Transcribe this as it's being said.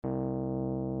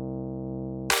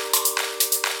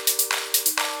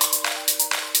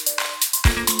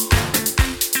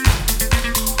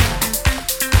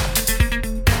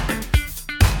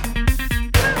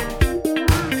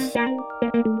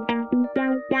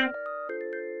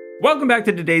Welcome back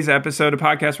to today's episode, a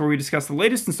podcast where we discuss the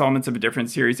latest installments of a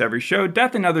different series every show.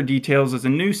 Death and Other Details is a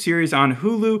new series on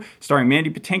Hulu starring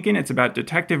Mandy Patinkin. It's about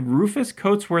Detective Rufus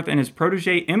Coatsworth and his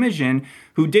protege Imogen,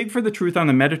 who dig for the truth on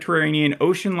the Mediterranean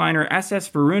ocean liner SS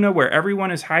Varuna, where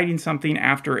everyone is hiding something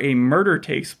after a murder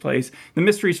takes place. The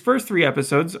mystery's first 3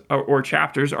 episodes, or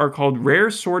chapters, are called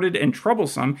Rare, Sordid, and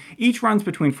Troublesome. Each runs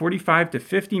between 45 to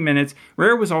 50 minutes.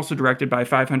 Rare was also directed by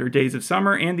 500 Days of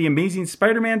Summer and the Amazing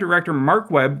Spider-Man director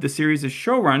Mark Webb. The series is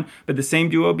showrun by the same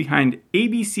duo behind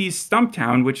ABC's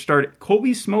Stumptown, which starred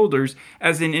Colby Smulders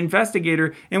as an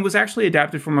investigator and was actually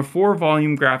adapted from a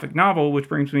 4-volume graphic novel, which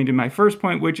brings me to my first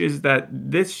point, which is that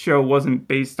this show wasn't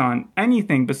based on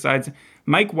anything besides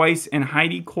Mike Weiss and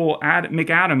Heidi Cole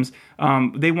McAdams.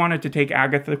 They wanted to take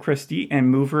Agatha Christie and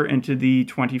move her into the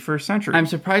 21st century. I'm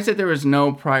surprised that there was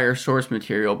no prior source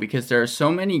material because there are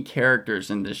so many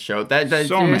characters in this show that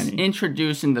so just many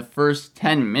introduced in the first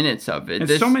 10 minutes of it.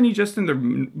 And so many just in the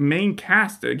main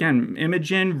cast. Again,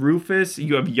 Imogen, Rufus,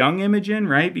 you have young Imogen,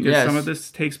 right? Because some of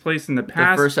this takes place in the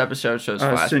past. The first episode shows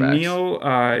flashbacks.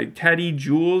 Sunil, Teddy,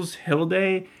 Jules,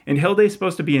 Hilde. And Hilde's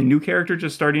supposed to be a new character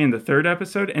just starting in the 3rd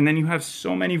episode. And then you have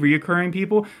so many reoccurring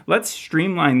people. Let's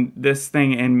streamline this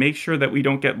thing and make sure that we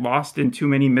don't get lost in too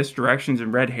many misdirections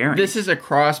and red herrings. This is a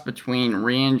cross between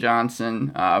Rian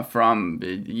Johnson from,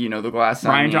 The Glass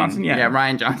Onion. Rian Johnson, yeah. Yeah,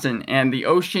 Rian Johnson. And the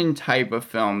ocean type of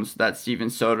films that Steven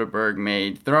Soderbergh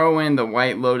made. Throw in the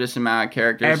White Lotus amount of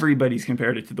characters. Everybody's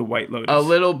compared it to the White Lotus. A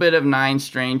little bit of Nine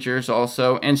Strangers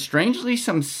also. And strangely,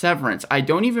 some Severance. I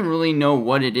don't even really know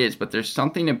what it is, but there's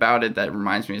something about it that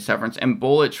reminds me of Severance. And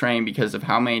Bullet Train because of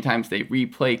how many times they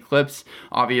replay clips.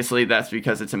 Obviously, that's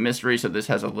because it's a mystery, so this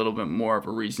has a little bit more of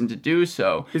a reason to do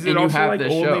so. Is it also like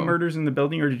Only Murders in the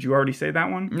Building, or did you already say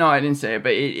that one? No, I didn't say it,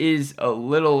 but it is a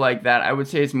little like that. I would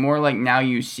say it's more like Now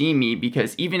You See Me,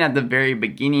 because even at the very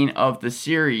beginning of the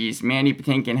series, Mandy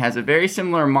Patinkin has a very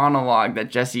similar monologue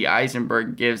that Jesse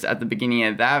Eisenberg gives at the beginning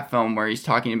of that film, where he's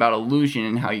talking about illusion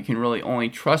and how you can really only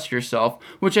trust yourself,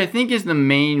 which I think is the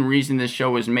main reason this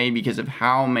show was made, because of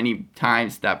how many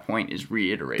times that point is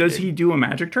reiterated. Does he do a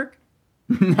magic trick?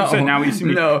 No. So now we see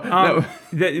me. No.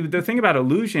 The thing about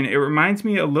illusion, it reminds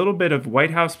me a little bit of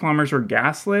White House Plumbers or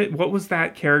Gaslit. What was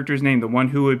that character's name? The one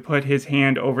who would put his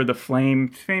hand over the flame,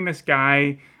 famous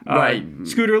guy. Right.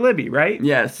 Scooter Libby, right?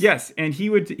 Yes. And he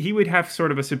would have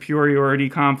sort of a superiority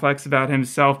complex about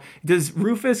himself. Does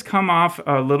Rufus come off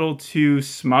a little too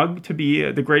smug to be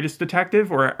the greatest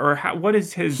detective, or what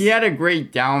is his? He had a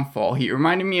great downfall. He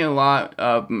reminded me a lot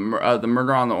of the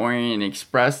Murder on the Orient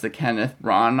Express, the Kenneth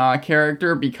Branagh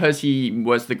character, because he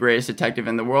was the greatest detective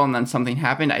in the world, and then something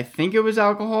happened. I think it was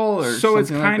alcohol or so. Something It's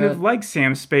kind of like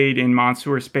Sam Spade in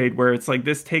Monsieur Spade, where it's like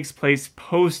this takes place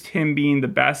post him being the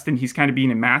best, and he's kind of being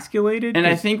emasculated. And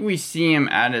I think we see him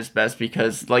at his best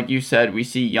because, like you said, we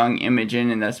see young Imogen,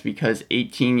 and that's because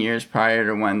 18 years prior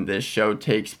to when this show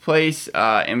takes place,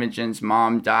 Imogen's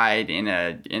mom died in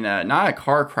a not a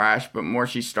car crash, but more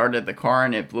she started the car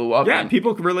and it blew up. Yeah,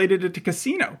 people related it to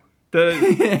Casino.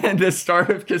 The start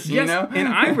of Casino. Yes, and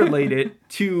I relate it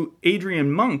to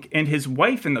Adrian Monk and his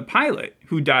wife in the pilot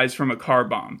who dies from a car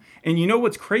bomb. And you know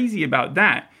what's crazy about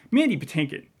that? Mandy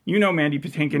Patinkin. You know Mandy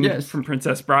Patinkin from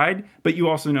Princess Bride, but you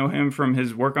also know him from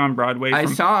his work on Broadway. I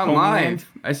saw him live.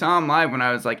 I saw him live when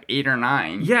I was like 8 or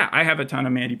 9. Yeah, I have a ton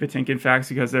of Mandy Patinkin facts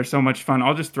because they're so much fun.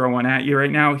 I'll just throw one at you right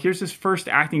now. Here's his first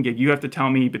acting gig. You have to tell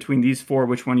me between these 4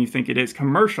 which one you think it is.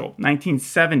 Commercial,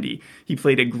 1970. He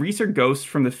played a greaser ghost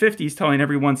from the 50s telling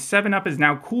everyone 7-Up is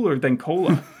now cooler than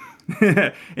cola.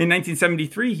 In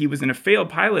 1973, he was in a failed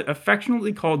pilot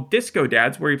affectionately called Disco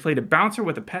Dads, where he played a bouncer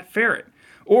with a pet ferret.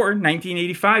 Or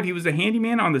 1985, he was a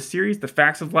handyman on the series The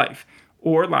Facts of Life.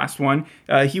 Or, last one,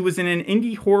 he was in an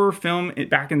indie horror film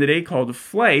back in the day called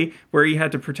Flay, where he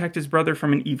had to protect his brother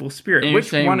from an evil spirit.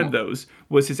 Which one of those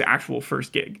was his actual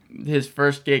first gig? His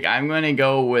first gig, I'm going to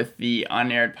go with the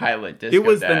unaired pilot, Disco It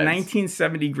was Dads. the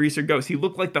 1970 Greaser Ghost. He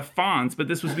looked like the Fonz, but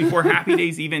this was before Happy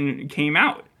Days even came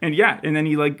out. And and then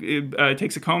he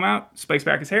takes a comb out, spikes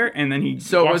back his hair, and then he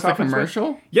So walks was the off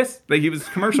commercial? Yes, he was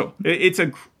commercial. It's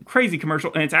a crazy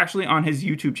commercial, and it's actually on his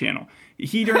YouTube channel.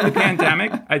 He, during the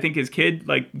pandemic, I think his kid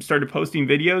started posting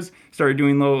videos, started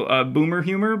doing little boomer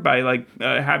humor by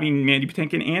having Mandy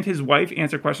Patinkin and his wife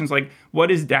answer questions like,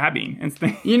 "What is dabbing?" and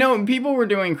things. You know, people were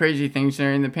doing crazy things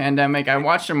during the pandemic. I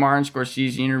watched a Martin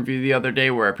Scorsese interview the other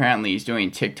day where apparently he's doing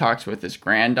TikToks with his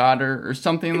granddaughter or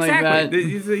something like that.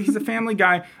 He's a family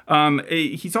guy.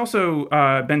 He's also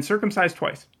been circumcised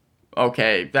twice.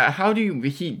 Okay,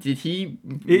 did he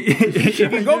if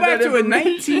you go back to a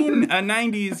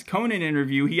 1990s Conan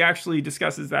interview, he actually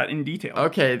discusses that in detail.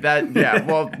 Okay,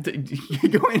 well,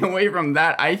 going away from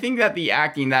that, I think that the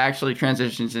acting, that actually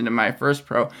transitions into my first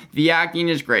pro. The acting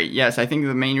is great. Yes, I think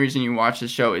the main reason you watch the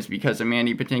show is because of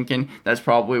Mandy Patinkin. That's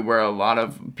probably where a lot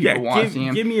of people want to see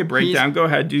him. Give me a breakdown. Go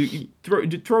ahead.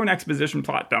 Throw an exposition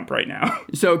plot dump right now.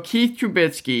 So Keith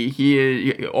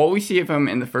Trubisky, all we see of him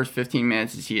in the first 15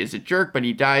 minutes is he is a jerk, but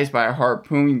he dies by a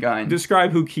harpoon gun.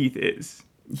 Describe who Keith is.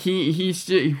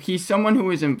 He's someone who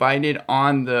was invited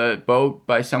on the boat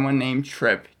by someone named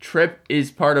Trip. Trip is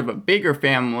part of a bigger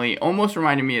family, almost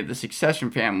reminded me of the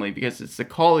Succession family because it's the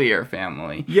Collier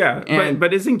family. Yeah,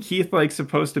 but isn't Keith like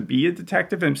supposed to be a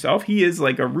detective himself? He is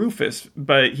like a Rufus,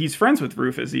 but he's friends with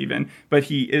Rufus even, but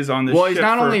he is on this Well, ship he's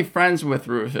not only friends with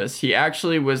Rufus, he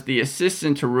actually was the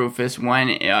assistant to Rufus when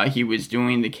he was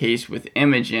doing the case with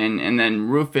Imogen, and then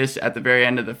Rufus, at the very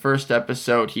end of the first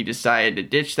episode, he decided to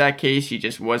ditch that case. He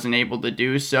just wasn't able to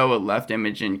do so. It left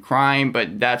Imogen crying,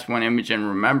 but that's when Imogen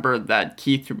remembered that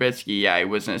Keith Trubisky, he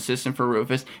was an assistant for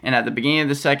Rufus, and at the beginning of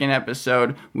the second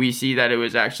episode, we see that it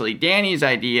was actually Danny's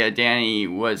idea. Danny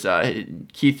was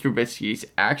Keith Trubisky's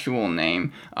actual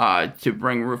name to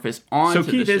bring Rufus on. So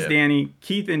Keith is Danny.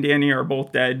 Keith and Danny are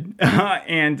both dead,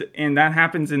 and that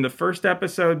happens in the first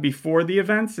episode before the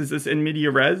events. Is this in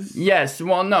media res? Yes.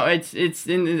 Well, no, it's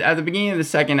at the beginning of the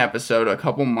second episode, a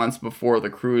couple months before the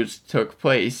cruise took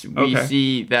place. We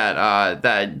see that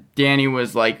Danny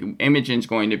was like, Imogen's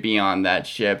going to be on that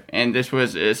ship. And this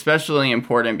was especially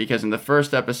important because in the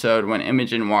first episode, when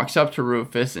Imogen walks up to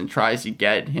Rufus and tries to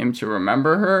get him to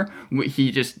remember her, he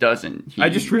just doesn't. I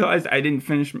just realized I didn't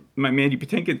finish my Mandy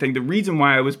Patinkin thing. The reason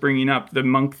why I was bringing up the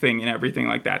Monk thing and everything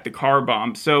like that, the car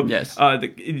bomb. So yes.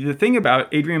 The thing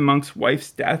about Adrian Monk's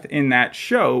wife's death in that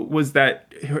show was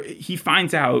that he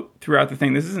finds out throughout the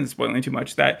thing, this isn't spoiling too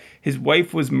much, that his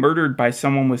wife was murdered by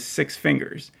someone with 6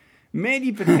 fingers.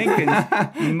 Mandy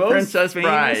Patinkin's most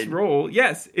famous role,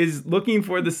 is looking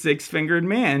for the 6-fingered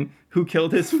man who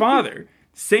killed his father.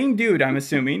 Same dude, I'm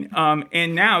assuming.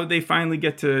 And now they finally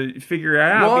get to figure it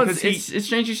out. Well, because it's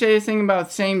strange you say this thing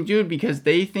about same dude because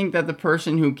they think that the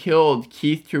person who killed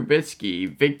Keith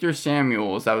Trubisky, Victor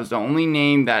Samuels, that was the only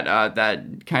name that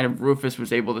that kind of Rufus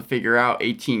was able to figure out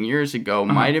 18 years ago,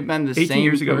 might have been the same 18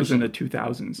 years ago person. was in the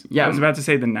 2000s. Yeah. I was about to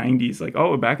say the 90s. Like,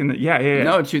 back in the... Yeah.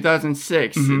 No,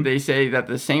 2006. Mm-hmm. They say that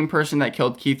the same person that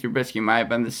killed Keith Trubisky might have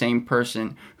been the same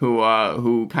person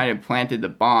who kind of planted the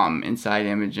bomb inside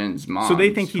Imogen's mom. So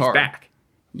they think he's back.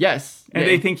 Yes. And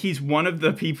they think he's one of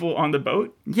the people on the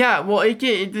boat? Yeah, well,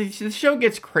 the show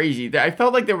gets crazy. I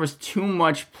felt like there was too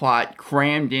much plot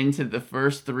crammed into the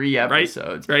first 3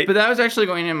 episodes. Right. But that was actually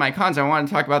going into my cons. I want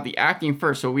to talk about the acting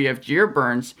first. So we have Jair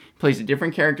Burns, plays a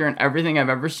different character in everything I've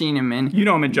ever seen him in. You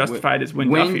know him in Justified as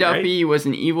Win Duffy, right? He was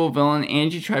an evil villain.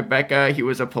 Angie Tribeca, he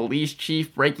was a police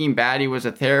chief. Breaking Bad, he was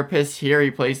a therapist. Here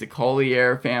he plays the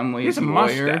Collier family. He has a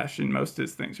mustache in most of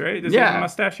his things, right? Does he have a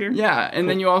mustache here? Yeah, and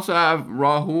then you also have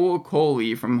Rahul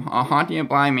Kohli from Haunting of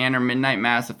Bly Manor, Midnight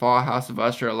Mass, The Fall House of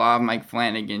Usher, a lot of Mike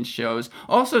Flanagan shows.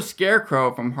 Also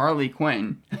Scarecrow from Harley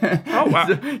Quinn. Oh, wow.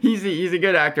 So he's a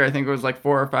good actor. I think it was like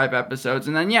 4 or 5 episodes.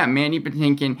 And then, Mandy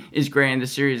Patinkin is great in the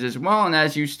series as well. And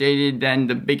as you stated, then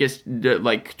the biggest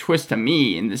twist to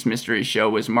me in this mystery show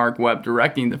was Mark Webb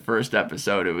directing the first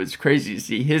episode. It was crazy to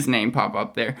see his name pop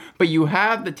up there. But you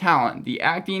have the talent. The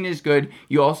acting is good.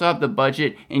 You also have the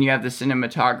budget, and you have the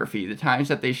cinematography. The times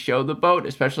that they show the boat,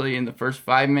 especially in the first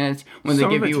 5 minutes, when they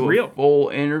give you a full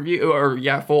interview or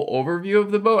full overview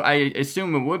of the boat, I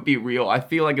assume it would be real. I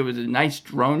feel like it was a nice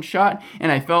drone shot,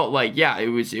 and I felt like it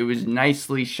was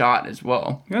nicely shot as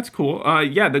well. That's cool.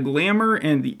 The glamour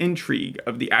and the intrigue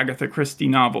of the Agatha Christie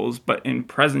novels, but in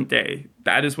present day.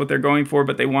 That is what they're going for,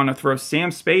 but they want to throw Sam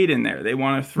Spade in there. They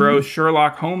want to throw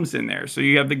Sherlock Holmes in there. So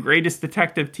you have the greatest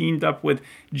detective teamed up with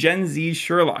Gen Z's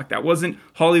Sherlock. That wasn't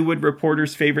Hollywood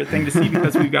Reporter's favorite thing to see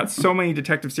because we've got so many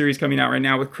detective series coming out right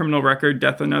now with Criminal Record,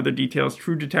 Death and Other Details,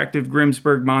 True Detective,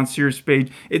 Grimsburg, Monsieur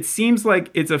Spade. It seems like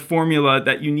it's a formula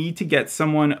that you need to get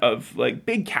someone of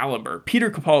big caliber. Peter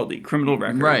Capaldi, Criminal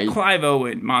Record. Right. Clive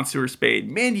Owen, Monsieur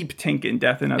Spade. Mandy Patinkin,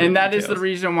 Death and Other Details. And that is the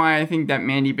reason why I think that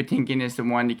Mandy Patinkin is the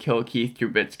one to kill Keith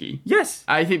Keith Trubisky. Yes.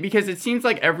 I think because it seems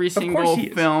like every single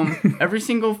film, every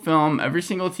single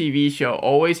TV show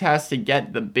always has to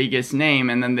get the biggest name,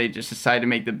 and then they just decide to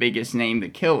make the biggest name the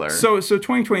killer. So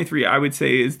 2023, I would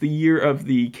say, is the year of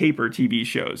the caper TV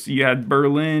shows. You had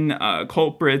Berlin,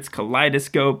 Culprits,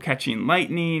 Kaleidoscope, Catching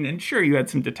Lightning, and sure, you had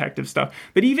some detective stuff.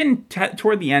 But even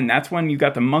toward the end, that's when you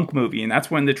got the Monk movie, and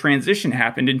that's when the transition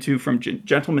happened into from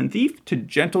Gentleman Thief to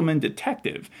Gentleman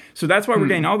Detective. So that's why we're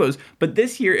getting all those. But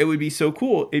this year, it would be so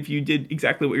cool if you did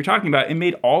exactly what you're talking about and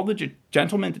made all the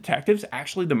gentleman detectives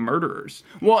actually the murderers.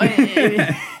 Well,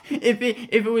 if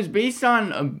it was based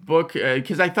on a book,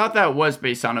 because I thought that was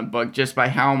based on a book just by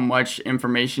how much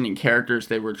information and characters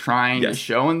they were trying to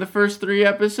show in the first 3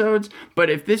 episodes. But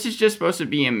if this is just supposed to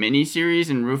be a miniseries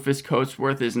and Rufus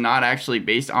Coatsworth is not actually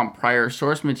based on prior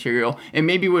source material, it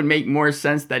maybe would make more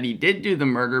sense that he did do the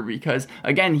murder because,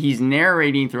 again, he's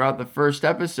narrating throughout the first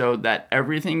episode that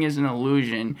everything is an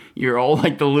illusion, you're all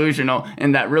like delusional,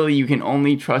 and that really you can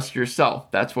only trust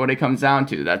yourself. That's what it comes down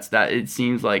to. It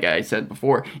seems like I said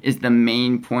before, is the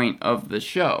main point of the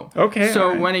show. Okay.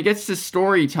 So when it gets to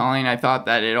storytelling, I thought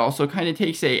that it also kind of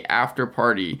takes a after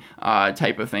party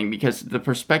type of thing because the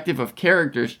perspective of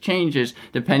characters changes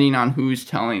depending on who's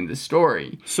telling the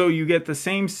story. So you get the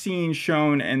same scene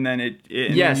shown and then then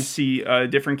you see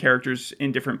different characters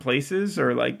in different places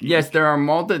or like... Yes, there are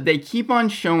they keep on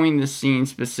showing the scene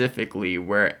specifically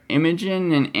where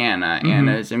Imogen and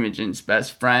Anna is Imogen's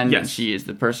best friend. Yes. She is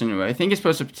the person who I think is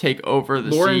supposed to take over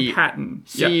the Patton.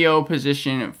 CEO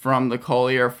position from the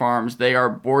Collier Farms. They are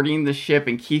boarding the ship,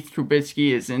 and Keith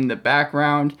Trubisky is in the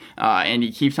background, and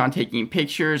he keeps on taking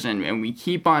pictures, and we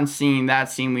keep on seeing that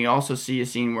scene. We also see a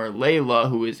scene where Layla,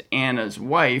 who is Anna's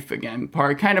wife, again,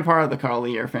 part of the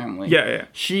Collier family. Yeah.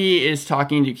 She is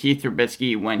talking to Keith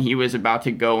Trubisky when he was about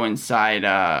to go inside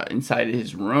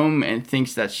his room and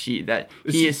thinks that he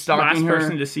is stalking her. Last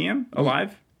person to see him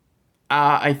alive?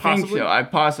 I think so.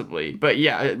 Possibly. But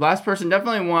yeah, last person,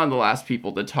 definitely one of the last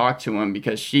people to talk to him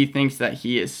because she thinks that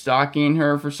he is stalking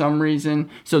her for some reason.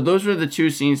 So those are the 2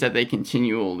 scenes that they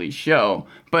continually show.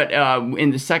 But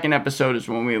in the second episode is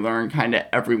when we learn kind of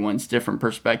everyone's different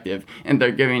perspective, and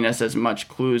they're giving us as much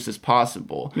clues as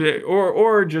possible. Yeah,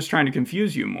 or just trying to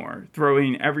confuse you more,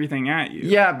 throwing everything at you.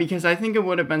 Yeah, because I think it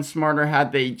would have been smarter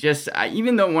had they just,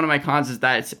 even though one of my cons is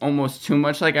that it's almost too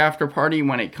much like After Party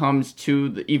when it comes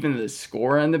to even the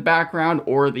score in the background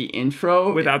or the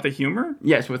intro. Without the humor?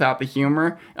 Yes, without the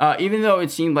humor. Even though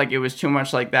it seemed like it was too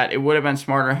much like that, it would have been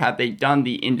smarter had they done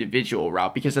the individual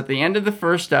route, because at the end of the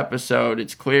first episode,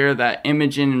 it's clear that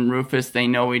Imogen and Rufus, they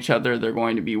know each other. They're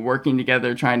going to be working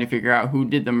together, trying to figure out who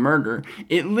did the murder.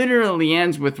 It literally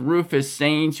ends with Rufus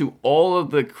saying to all of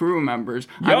the crew members,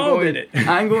 I'm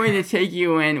going to take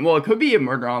you in. Well, it could be a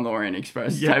Murder on the Orient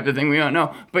Express type of thing. We don't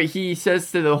know. But he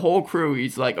says to the whole crew,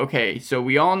 he's like, okay, so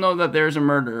we all know that there's a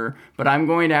murderer, but I'm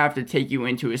going to have to take you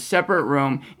into a separate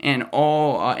room and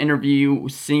all interview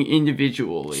you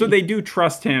individually. So they do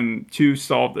trust him to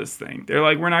solve this thing. They're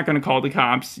like, we're not going to call the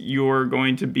cops. You're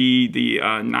going to be the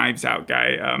Knives Out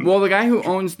guy. Well, the guy who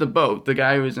owns the boat, the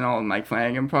guy who's in all the Mike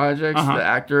Flanagan projects, the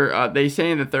actor, they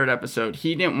say in the 3rd episode,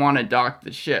 he didn't want to dock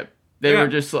the ship. They were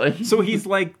just like... So he's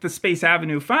like the Space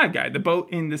Avenue 5 guy, the boat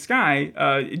in the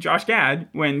sky, Josh Gad,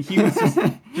 when he was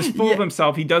just full of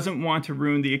himself. He doesn't want to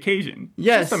ruin the occasion.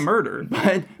 Yes. It's just a murder.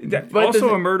 But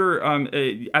also a murder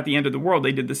at the end of the world.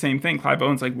 They did the same thing. Clive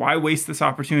Owen's like, why waste this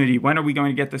opportunity? When are we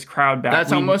going to get this crowd back?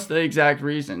 That's almost the exact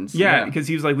reasons. Yeah, because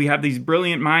he was like, we have these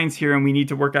brilliant minds here and we need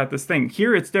to work out this thing.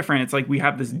 Here it's different. It's like we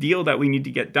have this deal that we need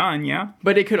to get done,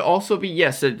 But it could also be,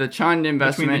 the Chun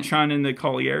investment. Between the Chun and the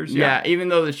Colliers, Yeah, even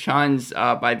though the Chuns,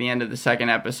 by the end of the second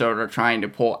episode, are trying to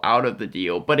pull out of the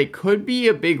deal. But it could be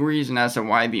a big reason as to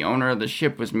why the owner of the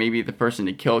ship was maybe the person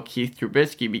to kill Keith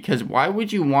Trubisky, because why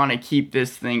would you want to keep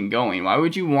this thing going? Why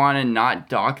would you want to not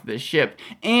dock the ship?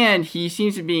 And he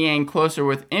seems to be getting closer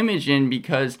with Imogen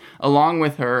because along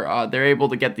with her, they're able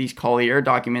to get these Collier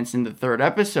documents in the 3rd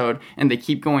episode, and they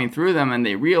keep going through them, and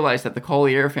they realize that the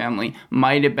Collier family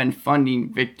might have been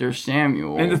funding Victor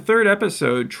Samuel. In the 3rd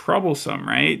episode, Troublesome,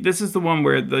 right? This is the one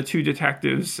where the 2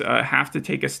 detectives have to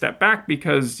take a step back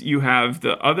because you have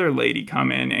the other lady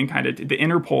come in and kind of the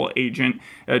Interpol agent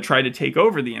try to take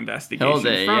over the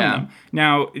investigation from them.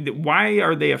 Now, why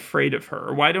are they afraid of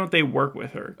her? Why don't they work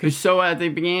with her? So at the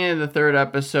beginning of the 3rd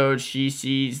episode, she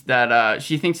sees that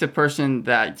she thinks the person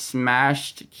that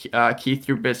smashed Keith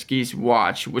Trubisky's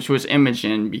watch, which was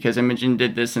Imogen, because Imogen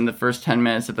did this in the first 10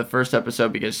 minutes of the first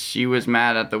episode because she was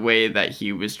mad at the way that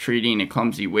he was treating a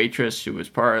clumsy waitress who was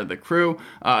part of the crew.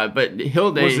 But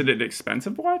Hilde... Was it an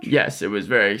expensive watch? Yes, it was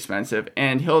very expensive.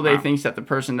 And Hilde thinks that the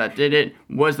person that did it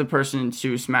was the person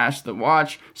to smash the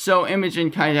watch. So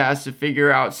Imogen kind of has to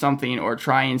figure out something or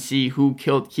try and see who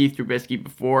killed Keith Trubisky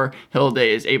before Hilde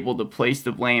is able to place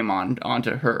the blame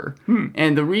onto her.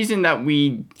 And the reason that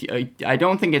I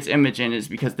don't think it's Imogen is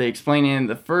because they explain it in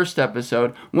the first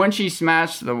episode. When she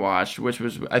smashed the watch, which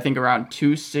was, I think, around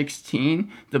 2:16,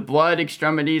 the blood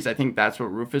extremities, I think that's what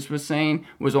Rufus was saying,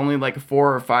 was only like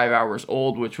 4 or 5 hours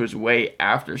old, which was way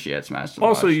after she had smashed the watch.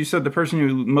 Also, you said the person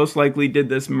who most likely did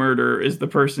this murder is the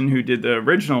person who did the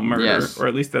original murder, or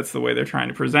at least that's the way they're trying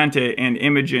to present it, and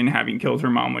Imogen having killed her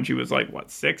mom when she was like,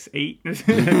 6, 8? Would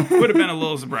have been a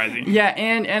little surprising. Yeah,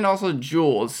 and also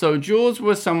Jules. So Jules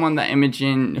was someone that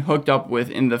Imogen hooked up with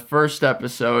in the first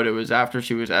episode. It was after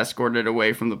she was escorted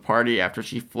away from the party, after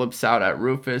she flips out at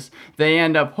Rufus. They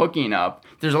end up hooking up.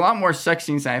 There's a lot more sex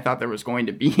scenes than I thought there was going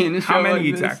to be in a show. How many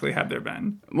exactly have there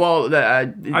been? Well,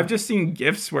 I've just seen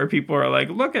GIFs where people are like,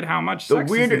 look at how much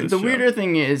sex is in this show. The weirder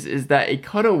thing is that it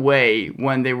cut away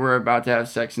when they were about to have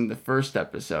sex in the first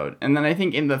episode. And then I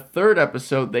think in the third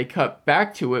episode, they cut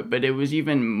back to it, but it was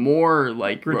even more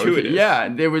like gratuitous. Yeah,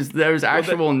 there was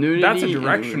actual nudity. That's a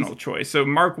directional choice. So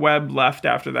Mark Webb left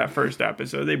after that first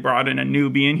episode. They brought in a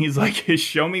newbie, and he's like,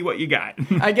 show me what you got.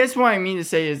 I guess what I mean to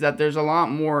say is that there's a lot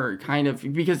more kind of,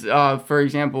 because, for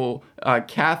example,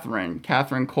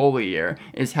 Catherine Collier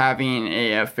is having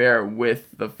an affair with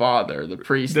the father, the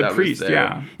priest that was there.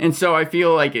 Yeah. And so I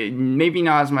feel like maybe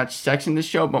not as much sex in the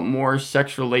show, but more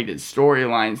sex-related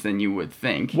storylines than you would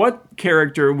think. What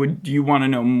character do you want to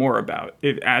know more about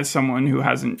as someone who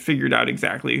hasn't figured out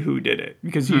exactly who did it?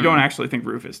 Because you don't actually think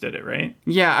Rufus did it, right?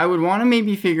 Yeah, I would want to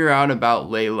maybe figure out about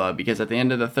Layla, because at the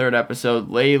end of the third episode,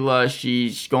 Layla,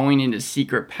 she's going into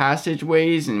secret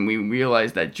passageways, and we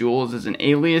realize that Jules is an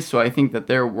alias, so I think that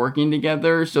they're working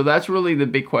together. So that's really the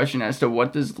big question as to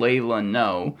what does Layla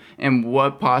know, and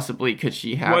what possibly could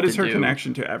she have to do. What is her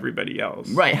connection to everybody else?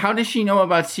 Right, how does she know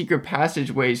about secret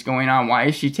passageways going on? Why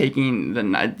is she taking the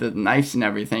knives and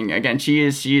everything? Again, she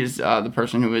is the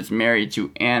person who is married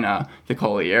to Anna, the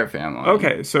Collier family.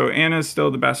 Okay, so Anna's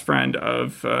still the best friend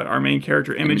of our main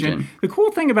character, Imogen. The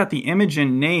cool thing about the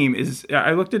Imogen name is,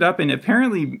 I looked it up, and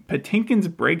apparently Patinkin's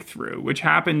breakthrough, which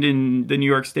happened in the New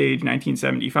York stage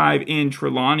 1975 in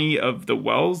Trelawney of the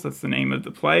Wells, that's the name of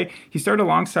the play. He started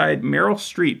alongside Meryl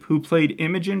Streep, who played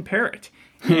Imogen Parrott,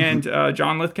 and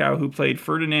John Lithgow, who played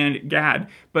Ferdinand Gadd.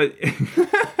 But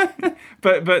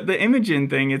but the Imogen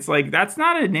thing, it's like, that's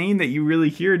not a name that you really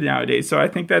hear nowadays. So I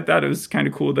think that was kind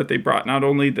of cool that they brought not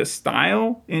only the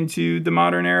style into the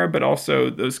modern era, but also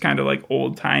those kind of like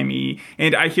old-timey.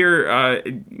 And I hear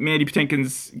Mandy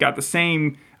Patinkin's got the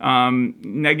same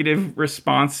get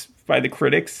response by the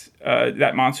critics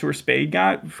that Monsieur Spade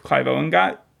Clive Owen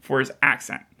got, for his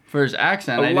accent. For his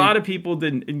accent. A lot of people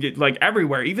didn't get, like,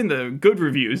 everywhere, even the good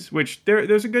reviews, which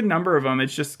there's a good number of them.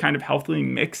 It's just kind of healthily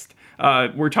mixed.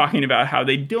 We're talking about how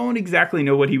they don't exactly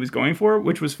know what he was going for,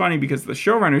 which was funny because the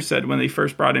showrunner said when they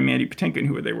first brought in Mandy Patinkin,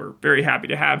 who they were very happy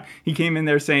to have, he came in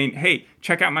there saying, hey,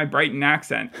 check out my Brighton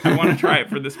accent. I want to try it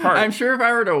for this part. I'm sure if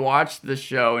I were to watch the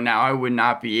show now, I would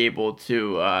not be able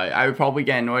to. I would probably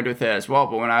get annoyed with it as well.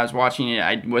 But when I was watching it,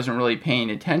 I wasn't really paying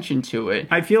attention to it.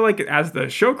 I feel like as the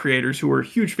show creators, who were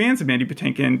huge fans of Mandy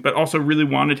Patinkin, but also really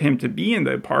wanted him to be in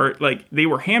the part, like, they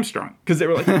were hamstrung because they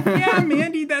were like, yeah,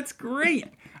 Mandy, that's great.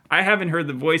 I haven't heard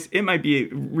the voice. It might be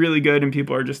really good and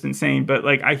people are just insane, but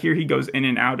like I hear he goes in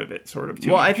and out of it sort of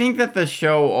too much. I think that the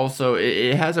show also,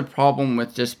 it has a problem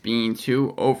with just being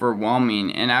too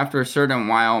overwhelming, and after a certain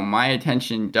while, my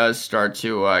attention does start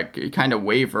to kind of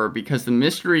waver because the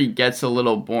mystery gets a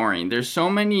little boring. There's so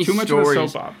many too stories. Much of a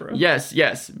soap opera.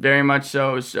 Yes, very much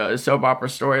so, soap opera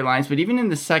storylines, but even in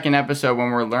the second episode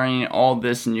when we're learning all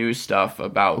this new stuff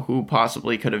about who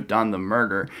possibly could have done the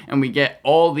murder, and we get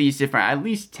all these different, at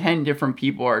least 10 different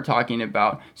people are talking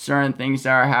about certain things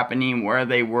that are happening, where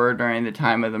they were during the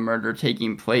time of the murder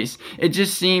taking place. It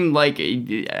just seemed like,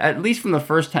 at least from the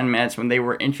first 10 minutes when they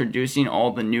were introducing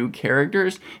all the new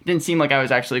characters, it didn't seem like I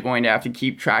was actually going to have to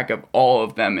keep track of all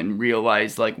of them and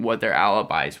realize like what their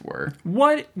alibis were.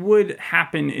 What would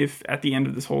happen if at the end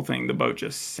of this whole thing the boat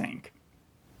just sank?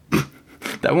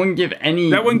 That wouldn't give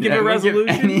any. That wouldn't give a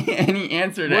resolution. Any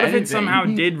answer to what anything. If it somehow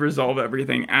did resolve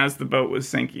everything as the boat was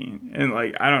sinking? And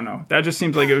like, I don't know. That just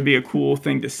seems like it would be a cool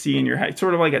thing to see in your head,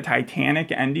 sort of like a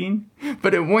Titanic ending.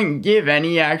 But it wouldn't give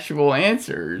any actual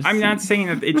answers. I'm not saying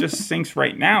that it just sinks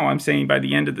right now. I'm saying by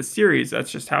the end of the series,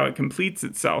 that's just how it completes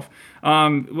itself.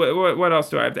 What else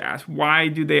do I have to ask? Why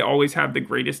do they always have the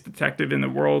greatest detective in the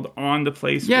world on the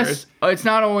place? Yes, it's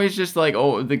not always just like,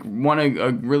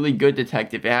 a really good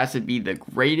detective. It has to be the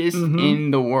the greatest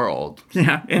in the world.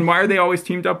 Yeah, and why are they always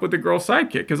teamed up with the girl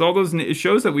sidekick? Because all those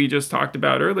shows that we just talked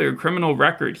about earlier, Criminal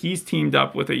Record, he's teamed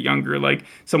up with a younger, like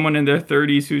someone in their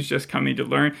 30s who's just coming to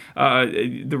learn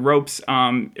the ropes,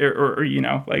 or you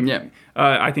know, like. Yeah.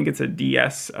 I think it's a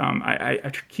DS.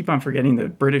 I keep on forgetting the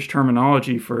British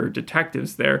terminology for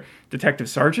detectives there. Detective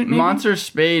Sergeant, maybe? Monster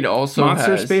Spade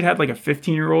Spade had like a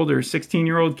 15-year-old or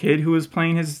 16-year-old kid who was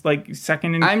playing his like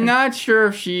second in... I'm not sure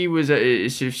if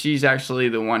she's actually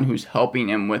the one who's helping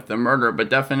him with the murder, but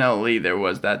definitely there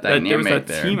was that dynamic there. There was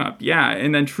that team up, yeah.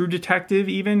 And then True Detective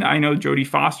even. I know Jodie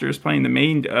Foster is playing the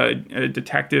main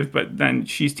detective, but then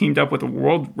she's teamed up with a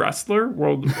world wrestler.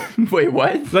 Wait,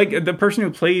 what? Like the person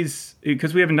who plays...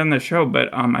 Because we haven't done the show, but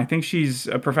I think she's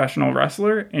a professional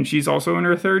wrestler, and she's also in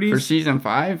her 30s. For season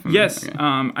 5? Yes. Okay.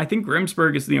 I think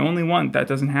Grimsburg is the only one that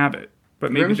doesn't have it.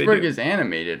 But maybe Grimsburg is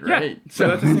animated, right? Yeah, so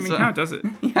that doesn't even count, does it?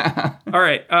 Yeah. All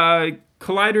right.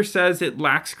 Collider says it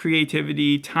lacks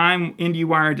creativity. Time,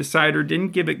 IndieWire, Decider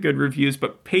didn't give it good reviews,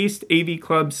 but Paste, AV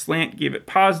Club, Slant gave it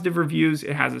positive reviews.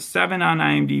 It has a 7 on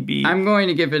IMDb. I'm going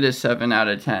to give it a 7 out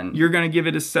of 10. You're going to give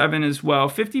it a 7 as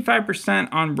well.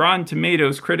 55% on Rotten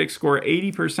Tomatoes. Critics score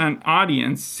 80%.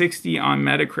 Audience 60 on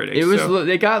Metacritic.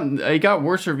 It got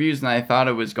worse reviews than I thought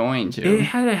it was going to. It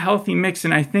had a healthy mix,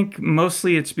 and I think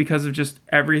mostly it's because of just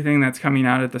everything that's coming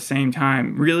out at the same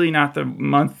time. Really not the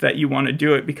month that you want to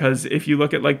do it, because if you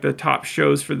look at like the top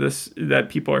shows for this that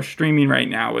people are streaming right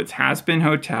now, it's Has Been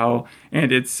Hotel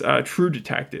and it's True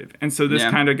Detective. And so this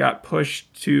kind of got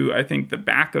pushed to, I think, the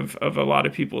back of a lot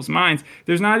of people's minds.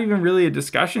 There's not even really a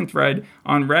discussion thread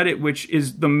on Reddit, which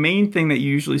is the main thing that you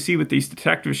usually see with these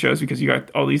detective shows, because you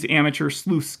got all these amateur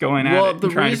sleuths going at it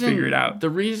and trying to figure it out. The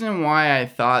reason why I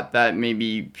thought that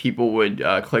maybe people would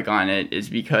click on it is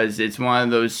because it's one of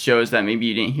those shows that maybe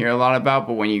you didn't hear a lot about,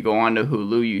 but when you go onto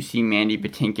Hulu, you see Mandy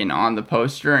Patinkin on the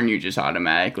poster and you just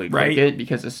automatically click it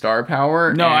because of star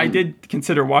power. No, I did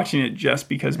consider watching it just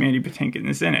because Mandy Patinkin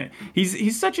is in it.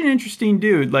 He's such an interesting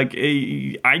dude. Like,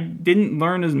 I didn't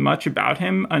learn as much about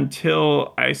him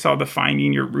until I saw the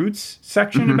Finding Your Roots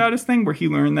section about his thing, where he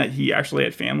learned that he actually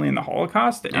had family in the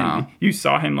Holocaust, and you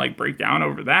saw him like break down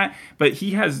over that. But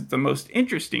he has the most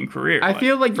interesting career. I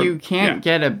feel like you can't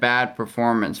get a bad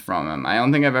performance from him. I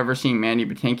don't think I've ever seen Mandy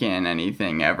Patinkin in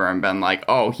anything ever and been like,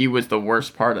 oh, he was the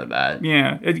worst part of that.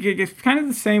 Yeah, it's kind of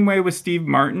the same way with Steve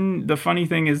Martin. The funny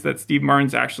thing is that Steve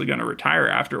Martin's actually going to retire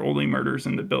after Only Murders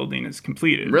in the Building is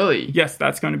completed. Really? Yes,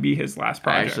 that's going to be his last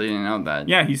project. I actually didn't know that.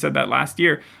 Yeah, he said that last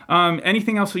year.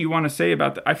 Anything else that you want to say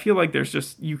about that? I feel like there's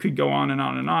just, you could go on and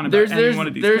on and on about any one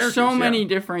of these characters. There's so many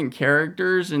different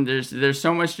characters, and there's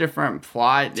so much different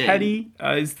plot. Teddy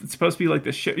is supposed to be like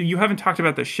the ship. You haven't talked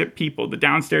about the ship people, the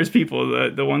downstairs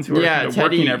people, the ones who are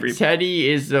working every. Teddy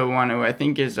is the one who I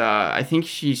think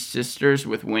she's sisters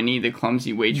with Winnie, the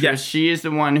clumsy waitress. Yes. She is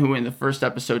the one who in the first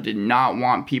episode did not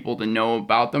want people to know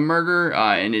about the murder,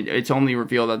 and it's only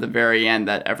revealed at the very end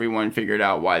that everyone figured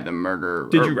out why the murder.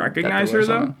 Did you recognize her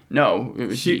though? No, it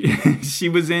was she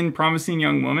was in Promising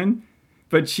Young Woman,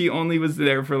 but she only was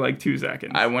there for like 2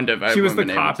 seconds. I wonder if she was the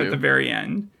cop at the very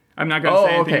end. I'm not going to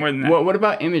say anything more than that. What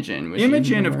about Imogen?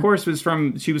 Imogen, of course, was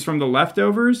from The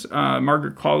Leftovers,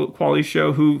 Margaret Qualley's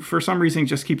show, who for some reason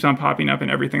just keeps on popping up in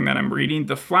everything that I'm reading.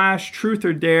 The Flash, Truth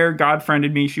or Dare, God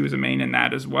Friended Me. She was a main in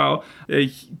that as well.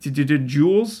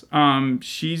 Jules,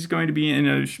 she's going to be in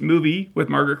a movie with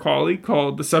Margaret Qualley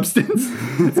called The Substance.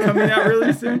 It's coming out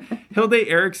really soon. Hilde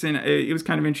Erickson, it was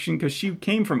kind of interesting because she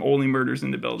came from Only Murders in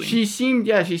the Building. She seemed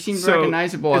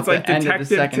recognizable at the end of the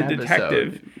second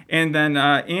episode. And then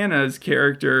Anna's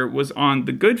character was on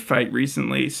The Good Fight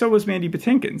recently. So was Mandy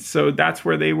Patinkin. So that's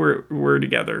where they were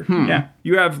together. Yeah.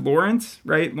 You have Lawrence,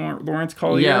 right? Lawrence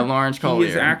Collier. Yeah, Lawrence Collier.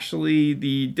 He is actually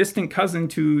the distant cousin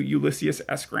to Ulysses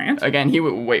S. Grant. Again,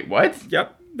 wait, what?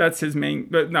 Yep. That's his main,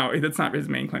 but no, that's not his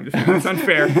main claim to fame. It's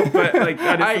unfair, but like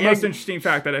that is the most interesting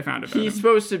fact that I found about him. He's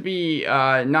supposed to be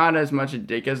not as much a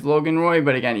dick as Logan Roy,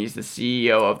 but again, he's the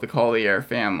CEO of the Collier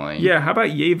family. Yeah, how about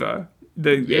Yeva?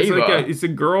 It's a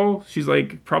girl. She's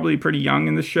like probably pretty young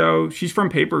in the show. She's from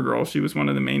Paper Girl. She was one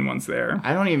of the main ones there.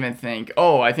 I don't even think.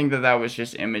 Oh, I think that was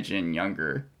just Imogen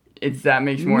Younger. That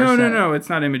makes more sense. No, it's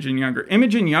not Imogen Younger.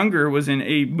 Imogen Younger was in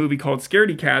a movie called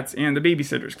Scaredy Cats and The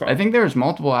Babysitter's Club. I think there was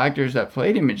multiple actors that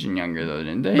played Imogen Younger, though,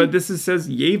 didn't they? But this says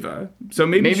Yeva. So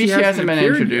maybe she hasn't been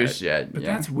introduced yet. But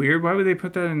that's weird. Why would they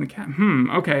put that in the cat?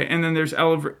 Okay. And then there's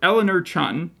Eleanor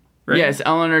Chun. Right? Yes,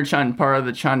 Eleanor Chun, part of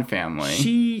the Chun family.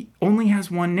 She only has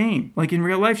one name. Like in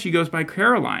real life, she goes by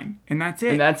Caroline. And that's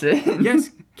it. Yes.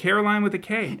 Caroline with a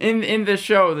K. In the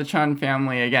show, the Chun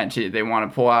family, again, they want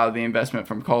to pull out the investment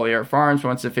from Collier Farms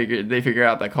once they figure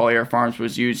out that Collier Farms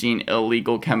was using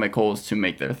illegal chemicals to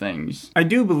make their things. I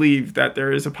do believe that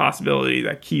there is a possibility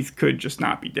that Keith could just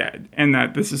not be dead, and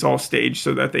that this is all staged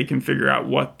so that they can figure out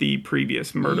what the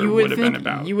previous murder would have been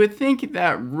about. You would think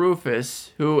that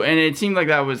Rufus, and it seemed like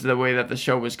that was the way that the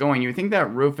show was going, you would think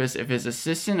that Rufus, if his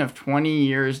assistant of 20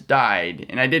 years died,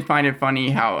 and I did find it funny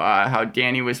how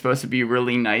Danny was supposed to be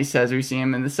really nice as we see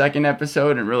him in the second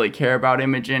episode and really care about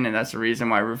Imogen, and that's the reason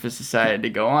why Rufus decided to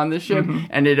go on the ship,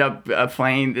 ended up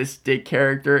playing this dick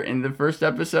character in the first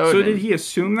episode. So did he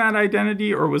assume that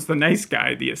identity, or was the nice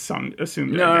guy the assumed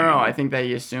identity? No, I think that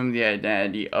he assumed the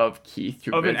identity of Keith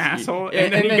Trubisky. Of an asshole?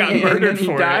 And then he got murdered for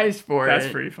it. He dies for it.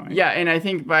 That's pretty funny. Yeah, and I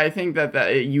think that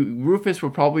Rufus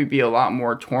would probably be a lot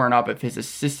more torn up if his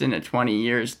assistant at 20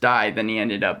 years died than he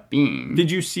ended up being.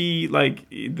 Did you see, like,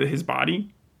 his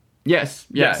body? Yes.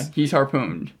 He's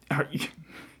harpooned.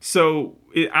 So,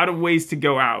 out of ways to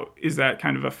go out, is that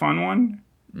kind of a fun one?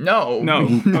 No.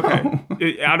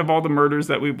 Okay. Out of all the murders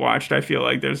that we've watched, I feel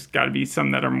like there's got to be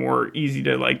some that are more easy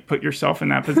to, like, put yourself in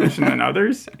that position than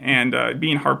others. And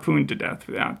being harpooned to death,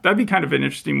 yeah, that'd be kind of an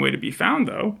interesting way to be found,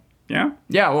 though. Yeah?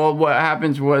 Yeah, well, what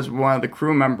happens was one of the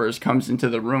crew members comes into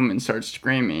the room and starts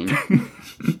screaming.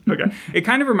 Okay. It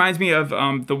kind of reminds me of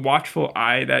The Watchful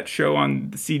Eye, that show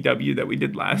on the CW that we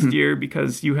did last year,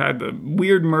 because you had the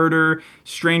weird murder,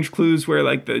 strange clues where,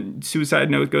 like, the suicide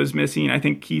note goes missing. I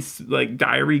think Keith's, like,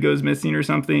 diary goes missing or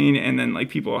something, and then, like,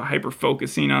 people are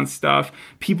hyper-focusing on stuff.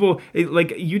 You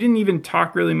didn't even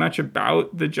talk really much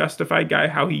about the Justified guy,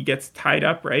 how he gets tied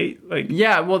up, right? Like,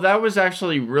 yeah, well, that was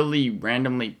actually really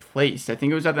randomly placed. I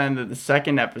think it was at the end of the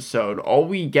second episode. All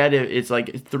we get is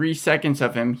like 3 seconds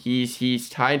of him. He's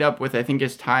tied up with, I think,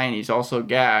 his tie, and he's also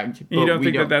gagged. You don't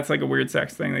think that that's like a weird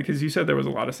sex thing? Because you said there was a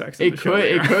lot of sex in the show.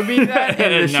 It could be that,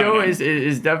 and the show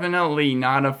is definitely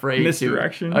not afraid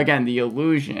misdirection. Again, the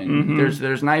illusion.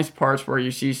 There's nice parts where you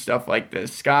see stuff like the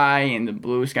sky and the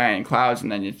blue sky and clouds,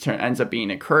 and then it ends up being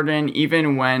a curtain.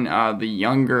 Even when the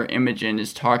younger Imogen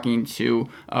is talking to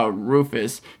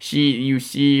Rufus, you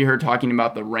see her talking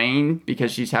about the rain,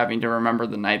 because she's having to remember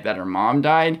the night that her mom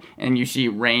died, and you see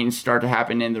rain start to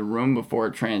happen in the room before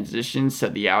it transitions to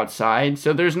the outside.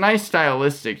 So there's nice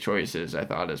stylistic choices, I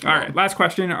thought, as well. All right, last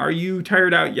question. Are you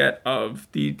tired out yet of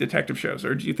the detective shows,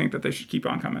 or do you think that they should keep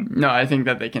on coming? No, I think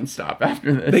that they can stop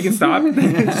after this. They can stop?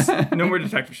 No more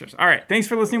detective shows. All right, thanks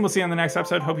for listening. We'll see you on the next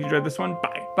episode. Hope you enjoyed this one.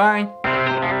 Bye.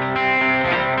 Bye.